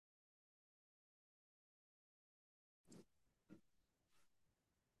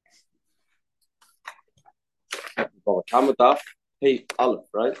Bava Kamataf, hey Aleph,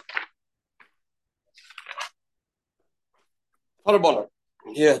 right? Tarabana.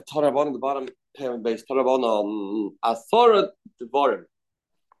 Yeah, Tarabana, the bottom payment base. Tarabana, Asara Devarim.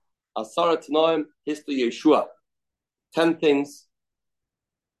 Asara Tanoim, history Yeshua. 10 things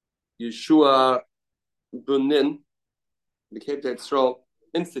Yeshua Bunin, the Cape Day Straw,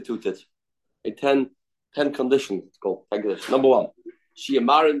 instituted. A 10 conditions, it's called. Number one,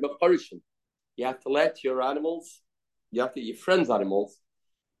 Shiamarin Bechorishin. You have to let your animals, you have to let your friends' animals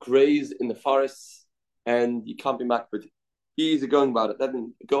graze in the forests, and you can't be macbid. Easy going about it. Let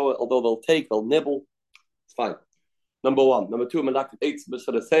them go, although they'll nibble. It's fine. Number one. Number two, you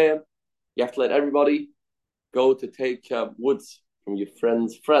have to let everybody go to take woods from your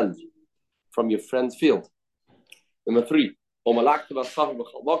friend's friend, from your friend's field. Number three, you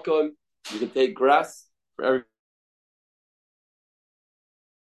can take grass for every.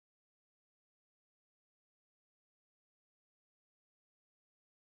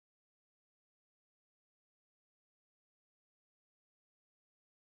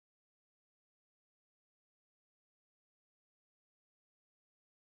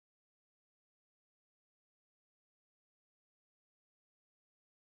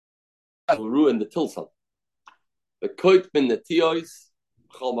 Will ruin the tilson. The koit min the tiois,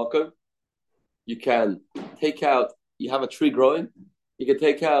 you can take out. You have a tree growing. You can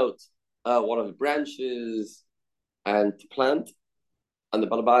take out one of the branches and plant, and the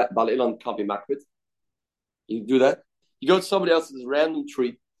balilan can't be macbid. You can do that. You go to somebody else's random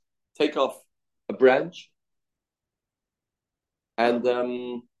tree, take off a branch, and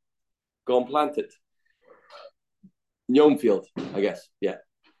go and plant it. Yomi field, I guess. Yeah.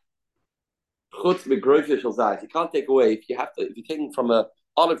 You can't take away if you're taking from an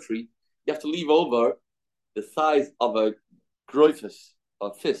olive tree, you have to leave over the size of a groifus,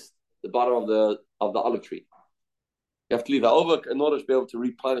 a fist, the bottom of the olive tree. You have to leave that over in order to be able to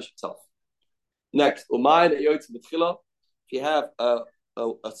replenish itself. Next, if you have a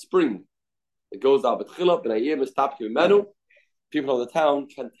spring that goes out, people of the town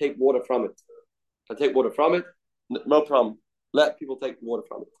can take water from it. No problem. Let people take water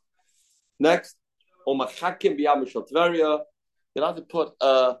from it. Next, you have to put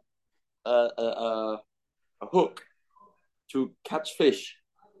a hook to catch fish.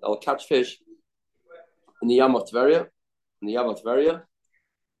 I'll catch fish in the Yam of Tveria.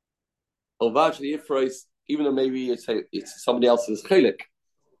 Even though maybe it's somebody else's chelik,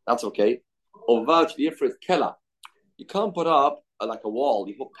 that's okay. You can't put up like a wall.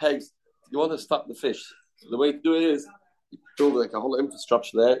 You put pegs. You want to stop the fish. So the way to do it is you build like a whole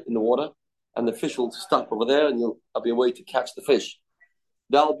infrastructure there in the water, and the fish will stop over there, and there'll be a way to catch the fish.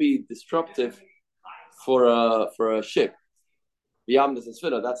 That'll be disruptive for a ship. Beyond this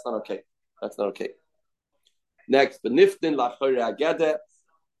spinner, that's not okay. Next, the niftin lachore agede,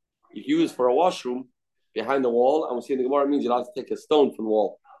 you use for a washroom behind the wall, and we see in the Gemara means you'll have to take a stone from the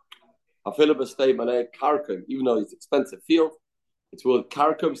wall. Even though it's expensive field, it's with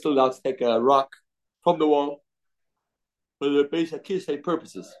karkum, still allowed to take a rock from the wall for the basic kisei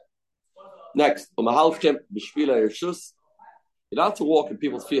purposes. Next, you're allowed to walk in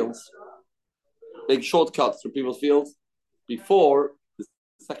people's fields, make shortcuts through people's fields before the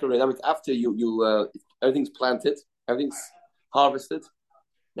second rain. That means after everything's planted, everything's harvested.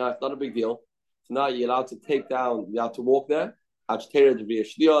 Now it's not a big deal. So now you're allowed to walk there,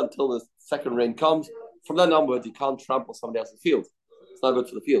 until the second rain comes. From then onwards, you can't trample somebody else's field. It's not good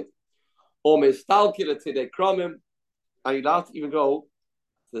for the field. And you're allowed to even go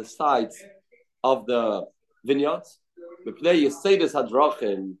to the sides of the vineyards. But today you say this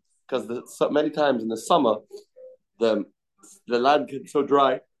hadrachim because so many times in the summer the land gets so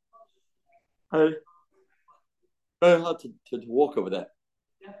dry. Very hard to walk over there.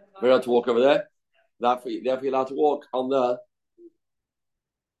 Very hard to walk over there. Therefore, you're allowed to walk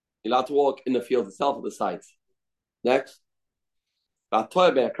you're allowed to walk in the field itself at the sides. Next,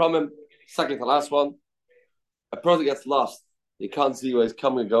 second to last one. A person gets lost. He can't see where he's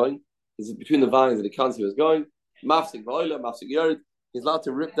coming and going. He's between the vines and he can't see where he's going. Mafsik v'oila, mafsik yored. He's allowed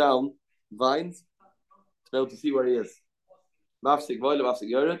to rip down vines to be able to see where he is. Mafsik v'oila, mafsik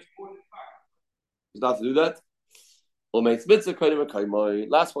yored. He's allowed to do that.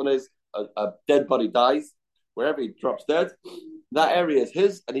 Last one is a dead body dies. Wherever he drops dead, that area is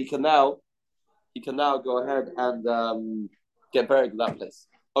his, and he can now go ahead and get buried in that place.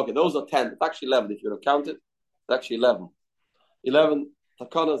 Okay, those are 10. It's actually 11 if you don't count it. It's actually 11. 11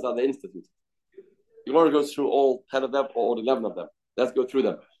 takanas are the institute. You want to go through all 10 of them or all 11 of them. Let's go through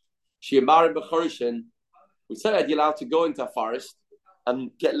them. We said you're allowed to go into a forest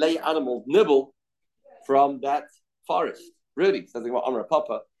and lay animals nibble from that forest. Really, says about Amr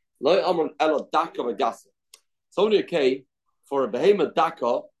Papa. Lo Amr Elo Daka V'Gasa. It's only okay for a behemoth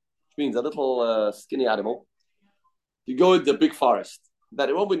Daka, which means a little skinny animal. You go into the big forest, that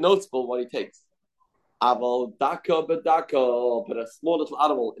it won't be noticeable what he takes. Aval Daka B'Daka, but a small little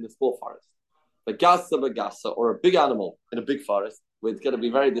animal in a small forest. V'Gasa, or a big animal in a big forest, where it's going to be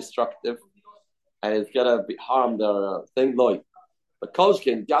very destructive and it's going to harm the thing. Loy. But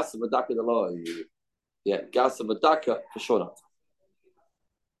Kolshkin, Gasa B'Daka the law. Yeah, Gasa B'Daka, for sure not.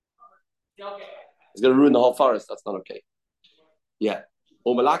 It's going to ruin the whole forest. That's not okay. Yeah.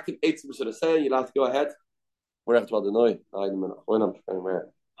 Umalaktiv Eitzim should have said, you'll have to go ahead. We're after the noise.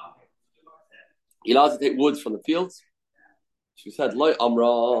 You'll have to take woods from the fields. She said, Loy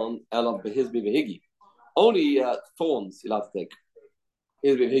Amran, Elam Behizbi Behigi. Only thorns you'll have to take.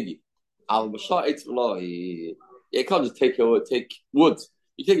 Behizbi Behigi. Al Bashar Eitzim Law. You can't just take woods.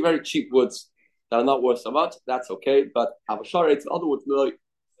 You take very cheap woods that are not worth so much. That's okay. But Al Bashar Eitzim, other woods, like,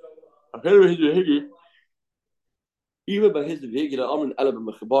 even by his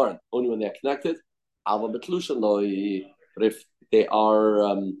only when they're connected. But if they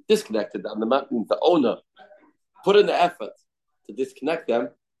are disconnected, and the owner put in the effort to disconnect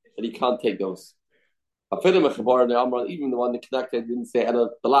them, then he can't take those. Even the one that connected didn't say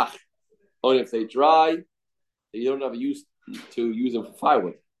balach. Only if they dry, you don't have a use to use them for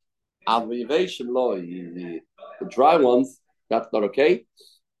firewood. The dry ones, that's not okay.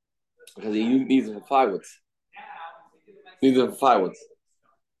 Because he needs them for firewood.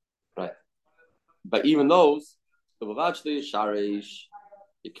 Right. But even those, you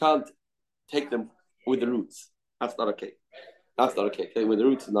can't take them with the roots. That's not okay. Taking with the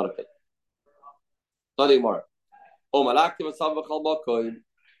roots is not okay. Not anymore.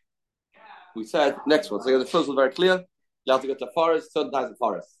 We said, next one. So the first one very clear. You have to go to the forest, certain types of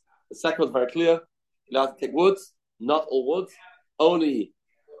forests. The second one's very clear. You have to take woods, not all woods, only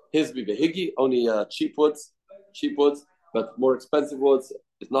Hizbi Behigi, only cheap woods, but more expensive woods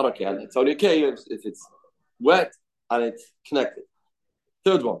is not okay. And it's only okay if it's wet and it's connected.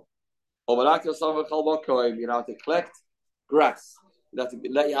 Third one, you have to collect grass. You have to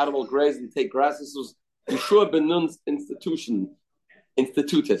let your animal graze and take grass. This was Yeshua ben Nun's instituted.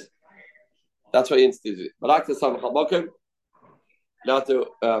 That's why he instituted it. You have to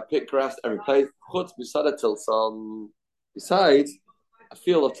pick grass every place. Besides a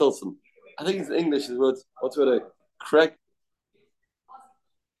field of Tilson. I think it's in English. His word. What's the word? Correct.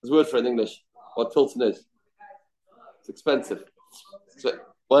 His word for it in English. What Tilson is. It's expensive. So,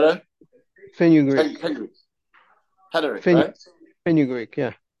 what? Fenugreek. Fenugreek, right? Fenugreek,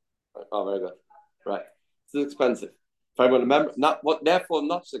 yeah. Oh, very good. Right. It's expensive. If I remember, therefore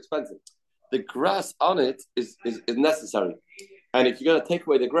not so expensive. The grass on it is necessary. And if you're going to take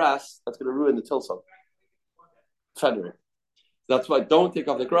away the grass, that's going to ruin the Tilson. Fenugreek. That's why don't take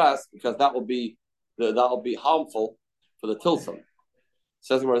off the grass, because that will be harmful for the Tilson.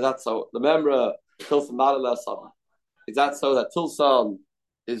 Says where is that so? Remember Tilson Malala Sama. Is that so that Tilson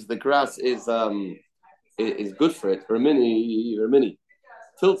is the grass is good for it? Remini.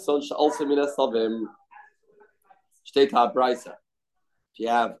 Tilson should also mean a savim. Shteta Brisa. If you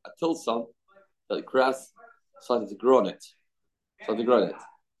have a Tilson, the grass starting to grow on it.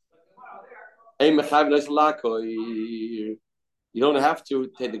 You don't have to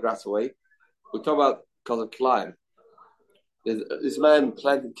take the grass away. We talk about because of climb. This man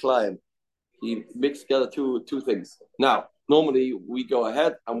planted climb. He mixed together two things. Now, normally we go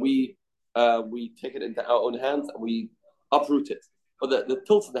ahead and we take it into our own hands and we uproot it. But the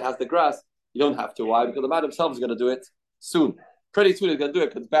Tilson that has the grass, you don't have to. Why? Because the man himself is going to do it soon. Pretty soon he's going to do it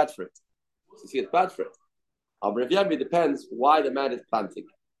because it's bad for it. You see, it's bad for it. But it depends why the man is planting.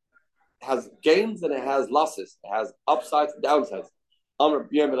 It has gains and it has losses. It has upsides and downsides.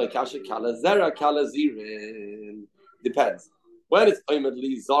 Depends. When it's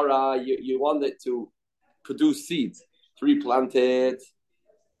Oimedli Zara, you want it to produce seeds, to replant it.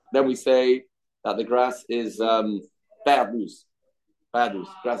 Then we say that the grass is bad news. Bad news.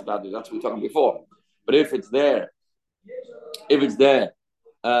 Grass bad news. That's what we were talking before. But if it's there,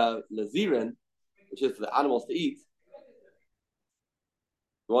 Lazirin, which is for the animals to eat,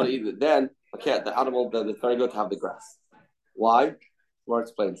 you want to eat it then, okay, the animal, then it's very good to have the grass. Why? More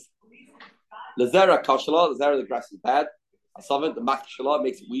explains. Lazera kashala, the grass is bad. Asavim, the makashala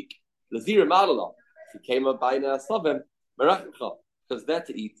makes it weak. Lazira malala, if he came up by a asavim, merachacha, because they're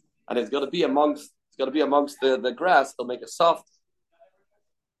to eat, and it's got to be amongst the grass. It'll make it soft,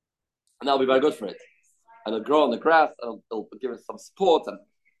 and that'll be very good for it. And it'll grow on the grass, and it'll give it some support, and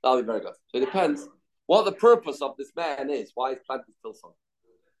that'll be very good. So it depends what the purpose of this man is. Why he's planting Tilson.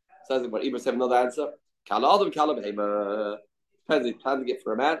 Says it, but Ibra said another answer. Kala Adam, Kala Behema. Depends if you plan to get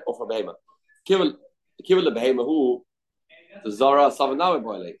for a man or for a Behema. Kivel the Behema who the Zara Savanawe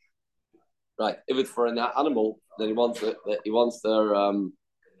boiling. Right. If it's for an animal, then he wants the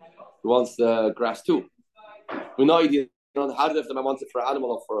grass too. We know you don't how if the man wants it for an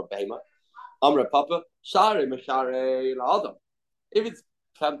animal or for a Behema. Amra Papa, Share Meshare La Adam. If it's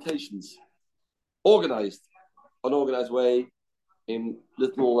plantations, organized, unorganized way, in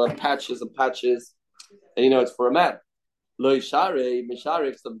little patches and patches, and it's for a man. Lo Share Meshare,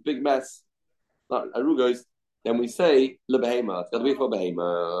 it's a big mess. Not arugos. Then we say lebehema. It's got to be for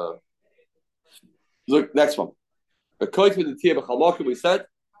behema. Look, next one. According to the Tia B'Chalmokim, we said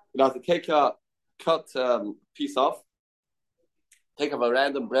you have to take a cut piece off, take off a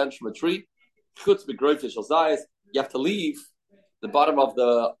random branch from a tree. Chutz b'groifish al you have to leave the bottom of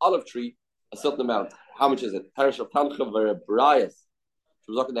the olive tree a certain amount. How much is it? Perish of tancha v'rebrayas.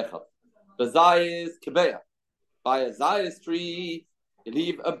 The zayis kebeya. By a zayis tree, you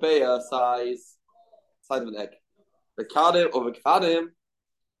leave a beya size of an egg. The kadim over kadim,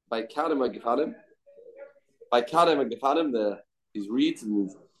 by kadim or gefadim, these reeds and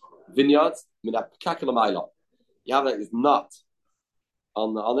these vineyards, you have like this knot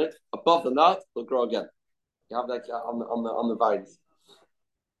on it. Above the knot, it'll grow again. You have that on the vines.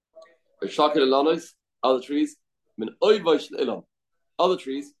 Other trees, other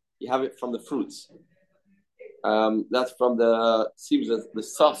trees, you have it from the fruits. That's from the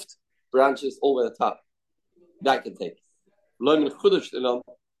soft branches all the way to the top. That can take. Not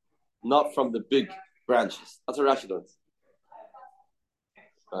from the big branches. That's what Rashi does.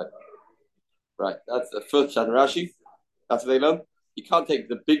 Right. That's the first shot of Rashi. That's what they learn. You can't take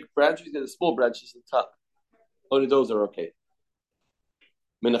the big branches, you get the small branches at the top. Only those are okay.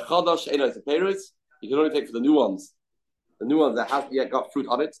 You can only take for the new ones. The new ones that haven't yet got fruit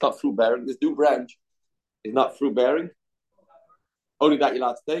on it. It's not fruit bearing. This new branch is not fruit bearing. Only that you're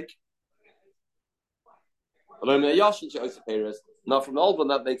allowed to take. Not from the old one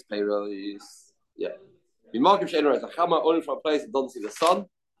that makes payros. Yeah. Only from a place that doesn't see the sun.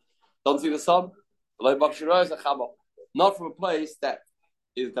 Not from a place that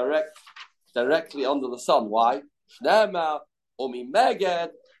is directly under the sun. Why?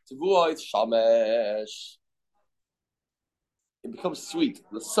 It becomes sweet.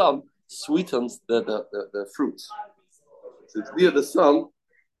 The sun sweetens the fruits. So it's near the sun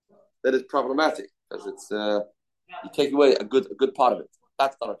that is problematic because it's you take away a good part of it.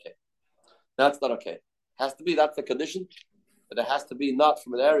 That's not okay. Has to be, that's the condition, but it has to be not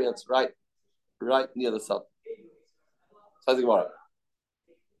from an area that's right near the sun. Says the Gemara.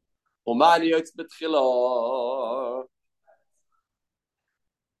 If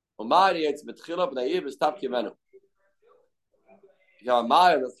you have a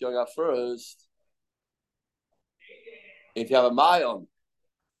mayon that's going out first, if you have a mayon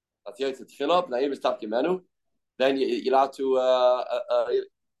that's going to tefillah, then you're allowed to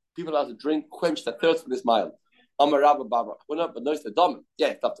people are allowed to drink, quench their thirst from this mayon. Amar Rabba Bava. But notice the dom. Yeah,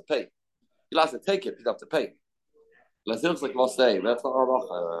 you have to pay. You're allowed to take it, you have to pay. That's not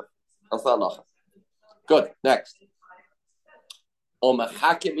halacha. That's not halacha. Good. Next.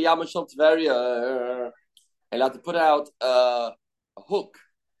 Allowed to put out a hook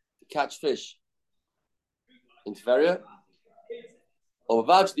to catch fish in Tveria. You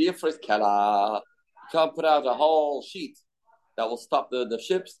can't put out a whole sheet that will stop the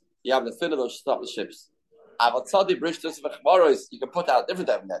ships. You have the thinner that will stop the ships. You can put out different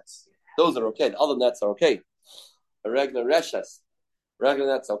type of nets. Those are okay. The other nets are okay. A regular nets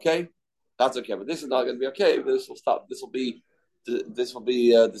okay. That's okay, but this is not going to be okay. This will stop. This will be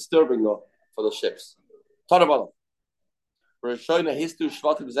disturbing for the ships. At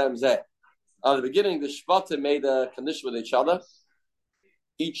the beginning, the Shvatim made a condition with each other.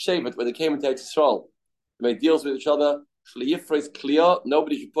 Each Shevet, when they came into Israel, they made deals with each other.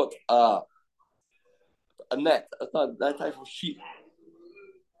 Nobody should put a net, that type of sheet.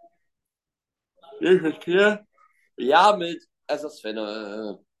 Yamid as a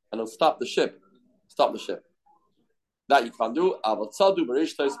sfina, and it'll stop the ship. That you can't do.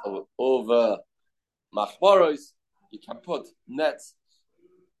 Over machmaros, you can put nets.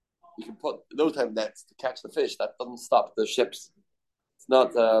 You can put those type of nets to catch the fish. That doesn't stop the ships. It's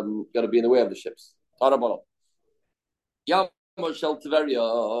not going to be in the way of the ships. Yam Shel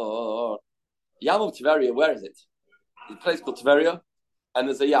Tveria. Yam of Tveria, where is it? There's a place called Tveria, and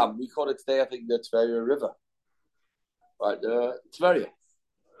there's a Yam. We call it today, I think, the Tveria River. Right, Tveria.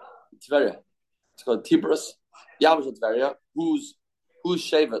 It's called Tibris. Yam Shel Tveria. Whose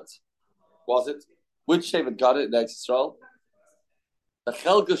Shevet was it? Which Shevet got it in Eretz Yisrael? The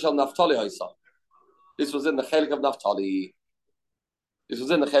Chelga Shel Naftali Haisa. This was in the Chelik of Naphtali.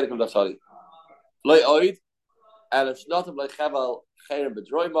 Loi oid, and it's not like Chevel Cherim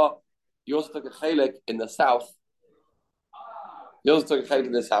Bedroima. You also took a Chelik in the south.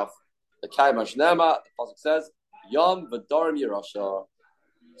 The Kai Mashnema, the Pasuk says, Yom V'Dorim Yerusha.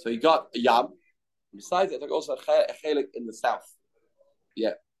 So he got a Yam. Besides, I took also a Chelik in the south.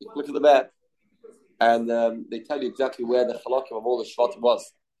 Yeah, you can look at the map, and they tell you exactly where the Chalakim of all the Shvatim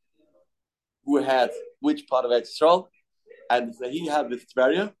was. Who had which part of Eretz Yisrael, and so he had with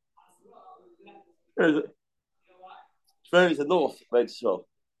Tveria. Tveria is the north of Eretz Yisrael,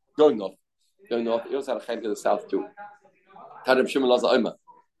 going north. He also had a Chelik in the south too. If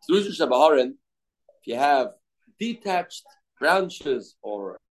you have detached branches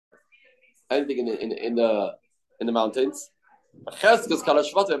or anything in the mountains,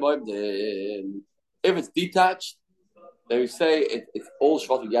 if it's detached, they say it's all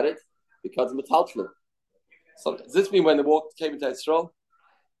Shvat, you get it, because it's metaltlu. So does this mean when they came into Israel?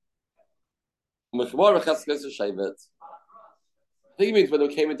 I think it means when they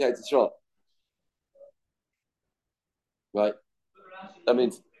came into Israel. Right? That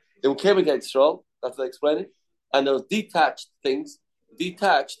means they came into Israel, that's how they explain it, and those detached things,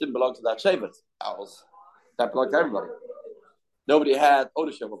 didn't belong to that Shevet. That belonged to everybody. Nobody had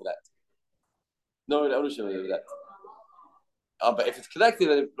ownership over that. But if it's connected,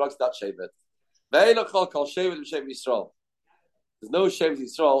 then it belongs to that Shevet. There's no Shevet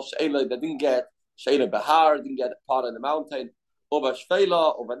Yisrael that didn't get Sheila Bahar, didn't get part of the mountain, over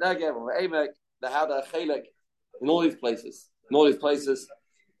Shfela, over Negev, over Emek. They had a Chelik in all these places.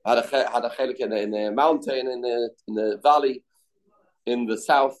 Had a Chelik in the mountain, in the valley, in the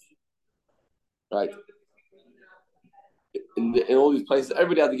south, right? In all these places,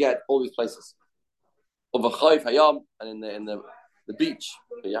 everybody had to get all these places. Over Chayf Hayam, and in the beach,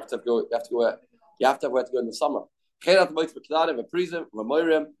 you have to go. You have to have where to go in the summer.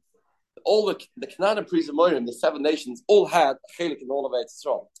 All the Canaan priests of Moirim, the 7 nations, all had a chelik in all of Eretz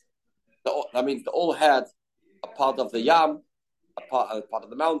Yisrael. That means they all had a part of the Yam, a part of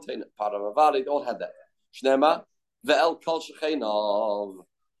the mountain, a part of a valley. They all had that. Shnema ve'el kol shecheinav.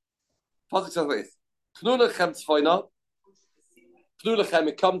 Pasuk says like this: Knu lechem tzfoina, knu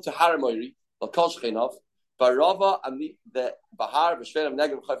lechem come to Har Moiri, kol shecheinav. Barava and the Bahar v'shveim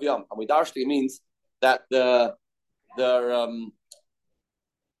Negev Chayv Yam. And we darshly means that the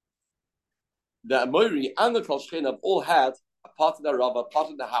Moiri and the Kol Shcheinav all had a part of the Rava, a part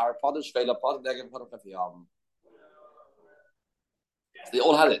of the Har, a part of Shvela, a part of Negev, a part of Chayv Yam. So they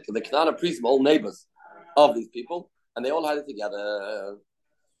all had it. The Canaan priests were all neighbors of these people, and they all had it together.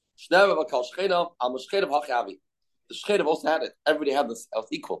 The Shcheinav also had it. Everybody had this. It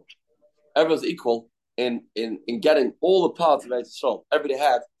was equal. Everyone was equal in getting all the parts of Eretz Yisrael. Everybody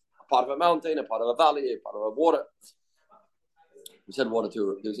had a part of a mountain, a part of a valley, a part of a water. We said water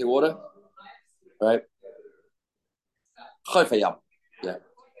too. Did we say water? Right? Yeah.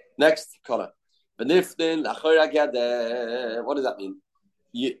 Next color. What does that mean?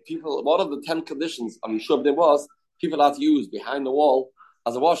 One of the 10 conditions of Yeshua there was people had to use behind the wall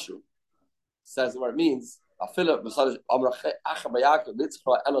as a washroom. Says what it means.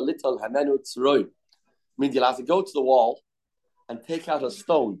 Means you'll have to go to the wall and take out a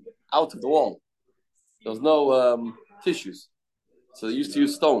stone out of the wall. There was no tissues. So they used to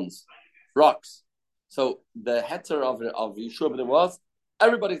use stones, rocks. So the heter of Yeshua ben was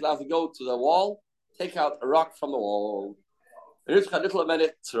everybody's allowed to go to the wall, take out a rock from the wall. Take out a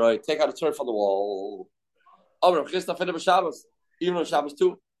turn from the wall. Even on Shabbos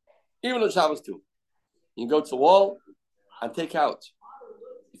too. You can go to the wall and take out.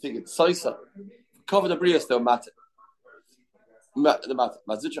 You think it's soisa. Cover the brias though matter.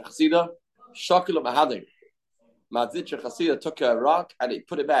 Mazitra Chasida, Shokula Mahadir. Mazitra Chasida took a rock and he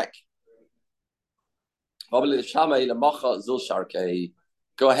put it back. Go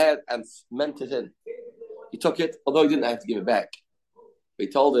ahead and cement it in. He took it, although he didn't have to give it back. He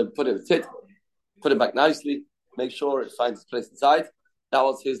told him, put it back nicely, make sure it finds its place inside. That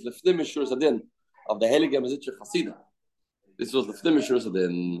was his Lefnim Mishur Zadin of the Heilige Mazitra Chasida. This was Lefnim Mishur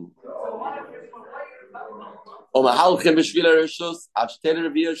Zadin. You're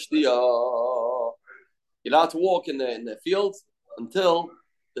allowed to walk in the fields until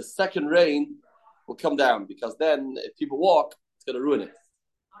the second rain will come down, because then if people walk, it's going to ruin it.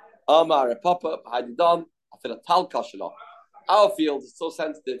 Our field is so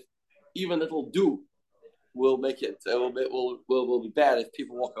sensitive, even little dew will make it will be bad if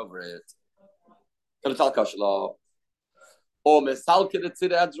people walk over it.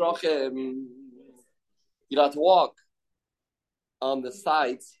 You have to walk on the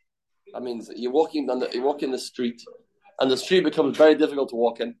sides That means you're walking in the street, and the street becomes very difficult to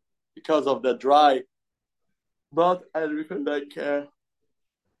walk in because of the dry mud, and it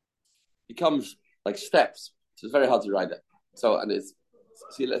becomes like steps. So it's very hard to ride it. So and it's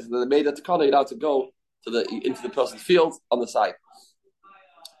see they made it kind of allowed to go into the person's field on the side.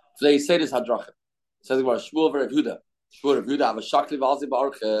 So they say this hadrachim. Says about Shmuel Rav Yehuda. Shmuel Rav Yehuda have a shakli v'alzi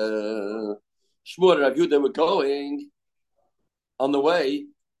ba'arche. Shmuel Rav Yehuda were going on the way.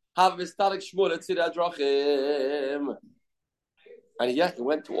 Have a static Shmuel at Tzid hadrachim. And he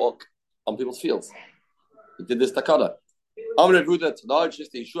went to walk on people's fields. He did this takana. Amr Rav Yehuda tonight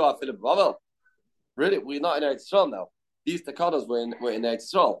just the Yeshua Philip Bava. Really, we're not in Eretz Yisrael now. These takanas were in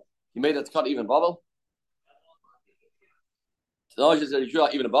Eretz Yisrael. He made a takana even Bava. Tonight just the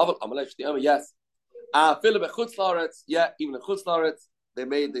Yeshua even Bava. I'm gonna let you yes. Philip Chutz Laaretz, even in Chutz Laaretz, they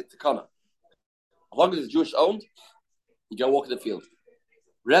made the takana. As long as it's Jewish owned, you can walk in the field.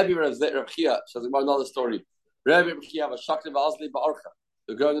 Rabbi Rav Chia says about another story. Rabbi Rav Chia have a shakli v'azli ba'archa.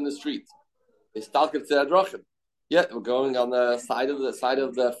 They're going in the street. They stalk it to Adrachim. They were going on the side of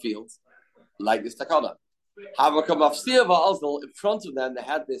the field, like this takana. In front of them, they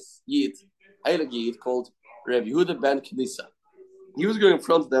had this yid, heilig yid called Rabbi Yehuda ben Knisa. He was going in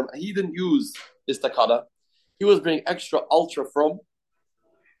front of them. He didn't use this takana. He was bringing extra ultra from,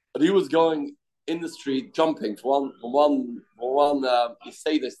 but he was going in the street, jumping from one. He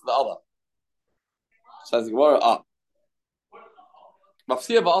say this to the other. Says the Gemara,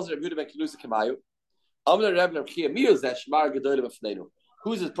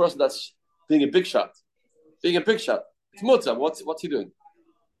 who's this person that's being a big shot? It's Mutter. What's he doing?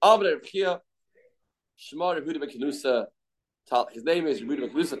 His name is Rebuda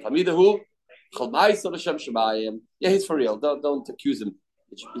Beklusa Tamidahu. Yeah, he's for real. Don't accuse him.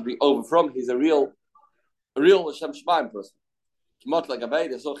 He's being over from. He's a real Hashem Shemaim person.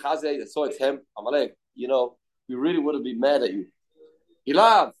 They saw Chazay, they saw it's him. Amalek, we really wouldn't be mad at you.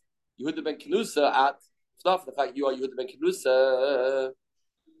 Ilav, Yehuda ben Kenusa at not for the fact you are Yehuda ben Kenusa.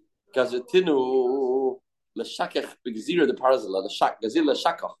 Gazetinu l'shakech b'gzira the parazela gazil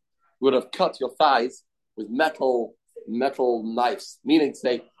l'shakach would have cut your thighs with metal knives, meaning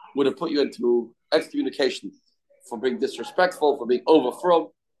they would have put you into excommunication for being disrespectful, for being over from.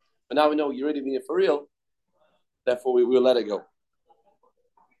 But now we know you really mean it for real. Therefore, we will let it go.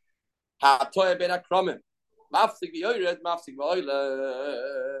 Ha'toya ben akromim. Mafsik v'yoyred, mafsik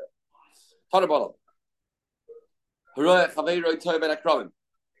v'oyle. Tanabolam. Haroy chaveiroi toya ben akromim.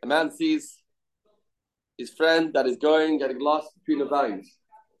 A man sees his friend that is getting lost between the vines.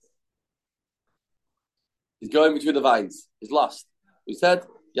 He's going between the vines. He's lost. We said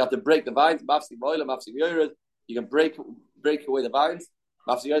you have to break the vines. Mafsik v'oyle, mafsik v'yoyred. You can break away the vines.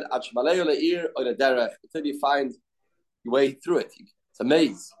 Mafsik v'yoyred, achshmaleo le'ir, oyle derech. Until you find your way through it. It's a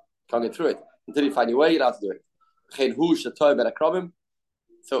maze. You can't get through it. Until you find your way, you'll have to do it.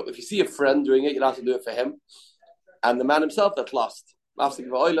 So if you see a friend doing it, you'll have to do it for him. And the man himself that's lost. What's the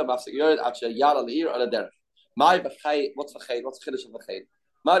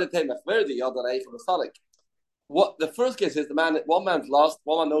What the first case is one man's lost,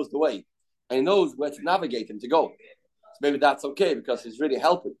 one man knows the way. And he knows where to navigate him to go. So maybe that's okay because he's really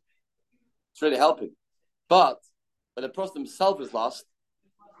helping. It's really helping. But when the person himself is lost,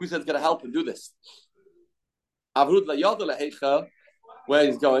 who says going to help him do this? Where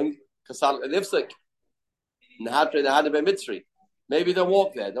he's going, maybe don't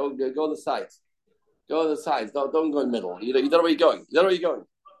walk there. Don't go on the sides. Go on the sides. Don't go in the middle. You don't know where you're going. You don't know where you're going.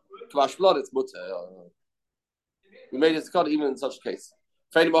 Kvash blood, it's mutter. We made it cut even in such a case.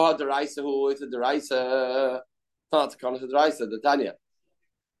 Fein Bahad the Raisa, who is the Raisa, not the Raisa, the Tanya.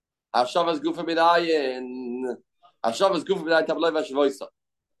 Hashavas Gufa Bidayin. Hashavas Gufa Bidayin Tablev Hashavoisa.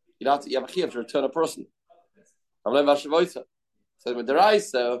 You have a chiyuv to return a person. Tablev Hashavoisa. So with the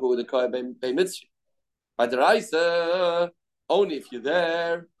Raisa, who the Kohen Bei Mitzri. By the Raisa, only if you're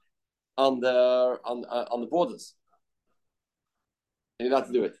there on the borders. And you have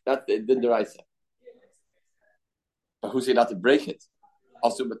to do it. That didn't the Raisa. But who's not to break it?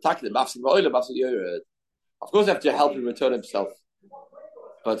 Also, of course, you have to help him return himself.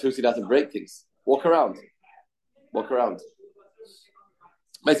 But who's not to break things? Walk around.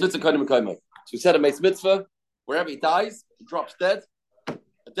 Meis mitzvah kodim kodim. So we said a meis mitzvah, wherever he dies, he drops dead. A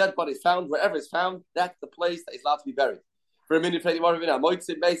dead body is found, wherever it's found, that's the place that he's allowed to be buried. For a minute, if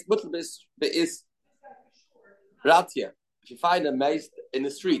you find a mace in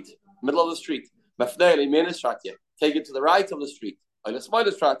the street, middle of the street, take it to the right of the street, or to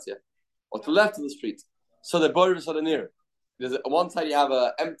the left of the street. So the borders are near. There's on one side you have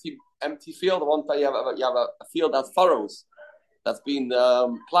an empty field, on one side you have a field that's furrows, that's been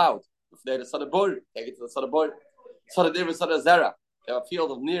plowed. The son of boy, take it to the son of boy. Son of David, son of Zera. They have a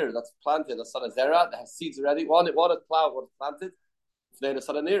field of near that's planted, a son of Zera, that has seeds already. One is plowed, one is planted. The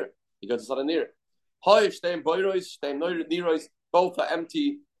son of near. You go to son of near. Hoy, Shteim Boyrois, Shteim Nirois, both are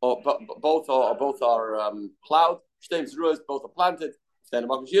empty, or both are plowed. Shteim Zerois, both are planted. Then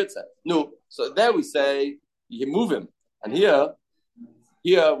no. So there we say you can move him. And here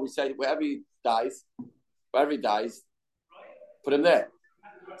we say wherever he dies, put him there.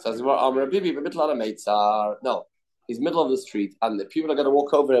 So no, he's middle of the street, and the people are going to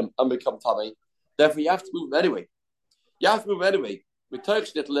walk over him and become tummy. Therefore, you have to move him anyway. We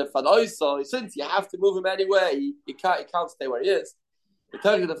touched it live and also since you have to move him anyway, he can't stay where he is. We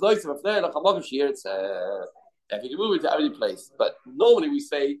touched it if you can move him to any place, but normally we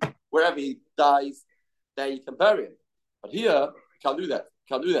say wherever he dies, there you can bury him. But here, you can't do that.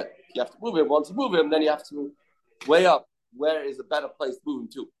 You have to move him. Once you move him, then you have to weigh up where is a better place to move him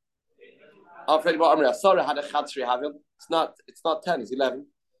to. I'm afraid about Amri Asara had a chatzri have him. It's not 10, it's 11.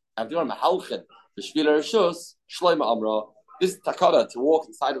 Avdur Mahalchin, the Shvila Rishus, Shloima Amra. This takana to walk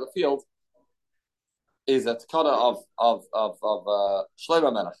inside of the field is a takana of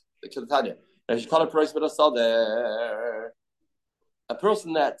Shloima Melech, the Kiltanya. A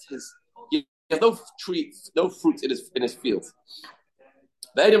person that he has no trees, no fruits in his field.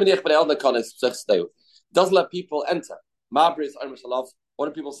 Doesn't let people enter. What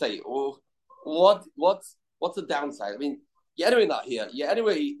do people say? Oh, what's the downside? I mean, you're anyway not here. You're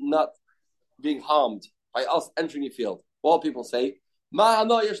anyway not being harmed by us entering your field. What people say?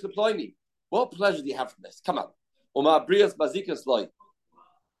 What pleasure do you have from this? Come on. What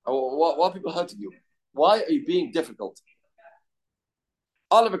people hurting you? Why are you being difficult?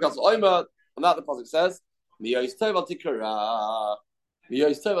 All because Oima, and that the pasuk says,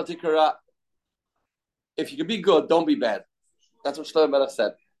 if you can be good, don't be bad. That's what Shlomo Melech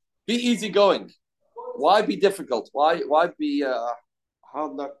said. Be easygoing. Why be difficult? Why be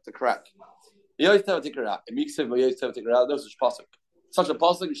hard nut to crack? Such a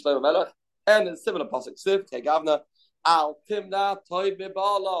pasuk, Shlomo Melech, and in similar pasuk, Siv Tegavna. Al timna toy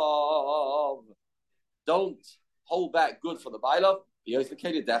b'balav. Don't hold back good for the bailov. Yeah, this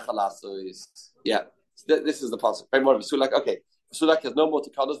is the pasuk. Very more of Sulak. Okay, Sulak has no more to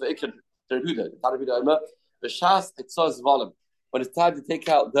count us. The ikad terhuda. The shas it says volume. When it's time to take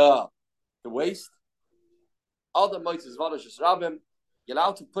out the waste, all the moises volish just rabim. You're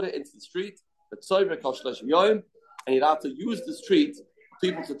allowed to put it into the street. And you're allowed to use the street for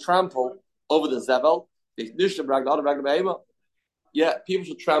people to trample over the zevel. Yeah, people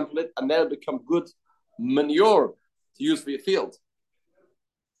should trample it and then it'll become good manure to use for your field.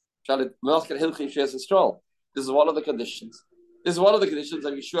 This is one of the conditions. This is one of the conditions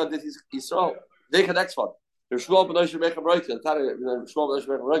that Yeshua did Yisrael. They can next one. That's on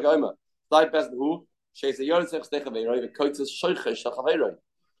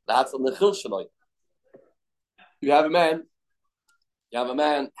the chil shaloi. You have a man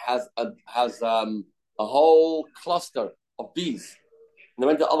has a whole cluster of bees. And they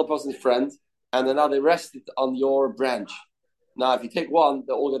went to the other person's friend, and then now they rested on your branch. Now, if you take one,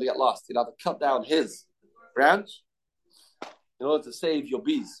 they're all going to get lost. You'll have to cut down his branch in order to save your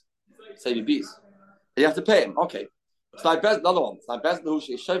bees. And you have to pay him. Okay. It's like best another one. It's like best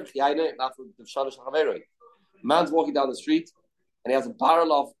man's walking down the street and he has a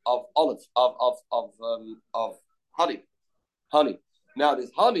barrel of honey. Now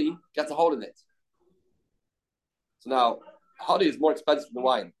this honey gets a hole in it. So now honey is more expensive than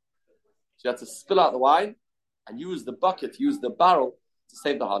wine. So you have to spill out the wine and use the barrel to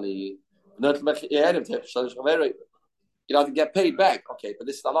save the honey. You have to get paid back. Okay, but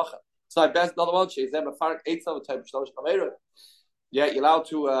this is halacha. So I best another one. Yeah, you're allowed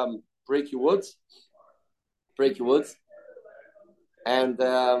to break your woods, and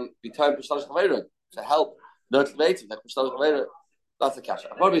be time to help. That's a kasha.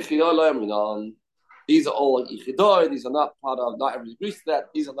 These are all ichidor. These are not part of. Not everybody agrees to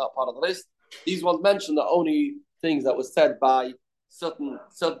that. These are not part of the list. These ones mentioned the only things that was said by certain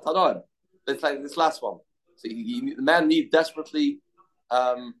tanoim. It's like this last one. So the man needs desperately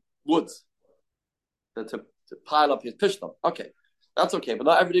woods to pile up his pishdom. Okay, that's okay, but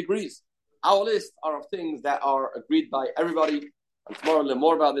not everybody agrees. Our list are of things that are agreed by everybody. And tomorrow we'll learn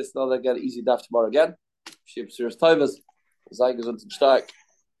more about this. Now they get easy daf tomorrow again. Shib Siras Tovas. Sei gesund und stark.